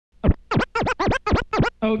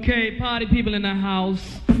Okay, party people in the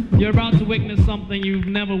house, you're about to witness something you've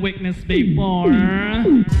never witnessed before.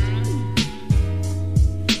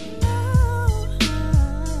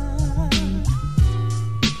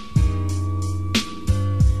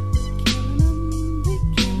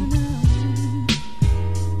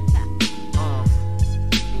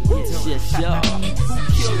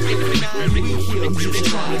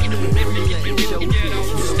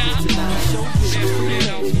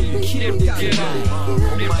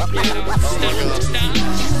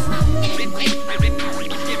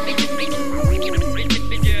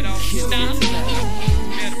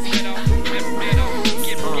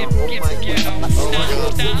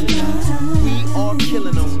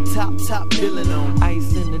 Top billing on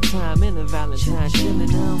ice in the time in the Valentine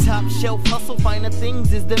chilling on top shelf hustle, finer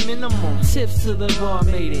things is the minimum. Tips to the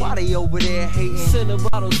barmaid. Why they over there hating? Send a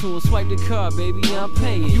bottle to her, swipe the card, baby, I'm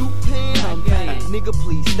paying. You paying? I'm paying. Nigga,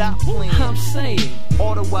 please stop playing. I'm saying.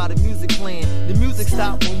 All the while the music playing. The music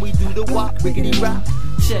stop when we do the wop, riggedy rock.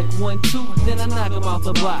 Check 1, 2, then I knock him out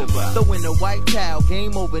the box. Throwing the white towel,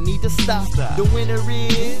 game over, need to stop. The winner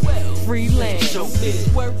is FreeLance.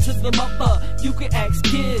 ShowBiz. Word to the mother, you can ask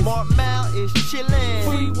kids. Mark Mal is chillin'.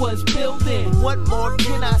 Free was building. What more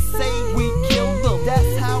can I say? We killed them.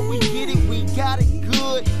 That's how we get it. We got it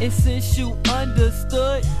good. And since you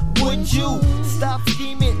understood, would you stop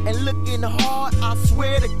scheming and looking hard? I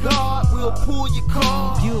swear to God, we'll pull your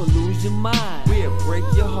card. You'll lose your mind. We'll break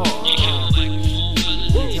your heart.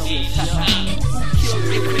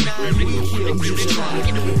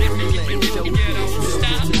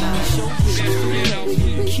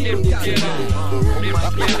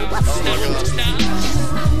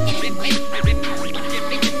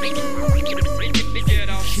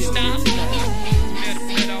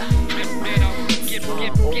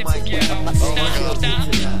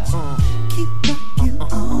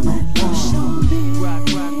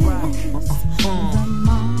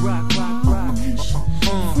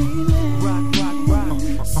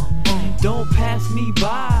 Don't pass me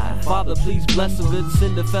by. Father, please bless a good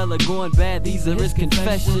Cinderfella going bad. These are his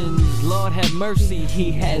confessions. Lord have mercy,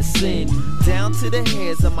 he has sinned. Down to the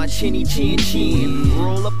hairs of my chinny chin chin.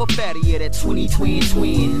 Roll up a fatty of that 20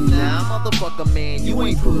 twin. Nah, motherfucker, man, you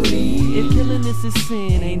ain't put in. If killing this is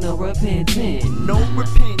sin, ain't no repenting. No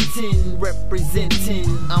repenting, representing.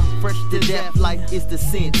 I'm fresh to death like it's the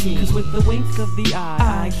sentence. Cause with the wink of the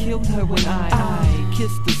eye, I killed her when I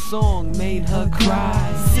kissed the song, made her cry.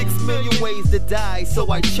 6 million ways to die, so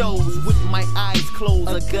I chose with my eyes closed,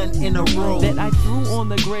 a gun in a row that I threw on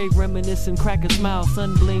the grave, reminiscing, crack a smile,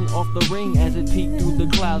 sun bling off the ring as it peeked through the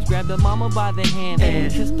clouds. Grabbed her mama by the hand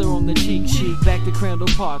and kissed her on the cheek. Back to Crandall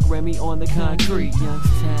Park, Remy on the concrete.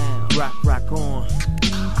 Youngstown, rock on.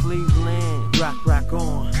 Cleveland, rock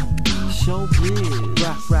on.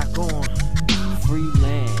 ShowBiz, rock on.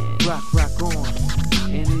 FreeLance, rock on.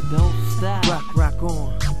 And it don't stop, rock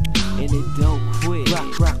on. And it don't quit,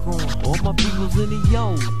 rock on. All my peoples in the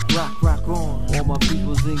yo, rock on. All my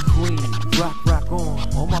peoples in Queens, rock on.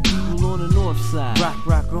 All my people on the north side,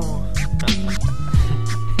 rock on.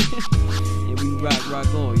 And we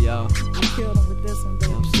rock on, y'all. We killed him with this one, though.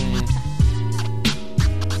 You know what I'm saying?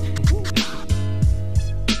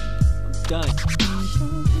 I'm done.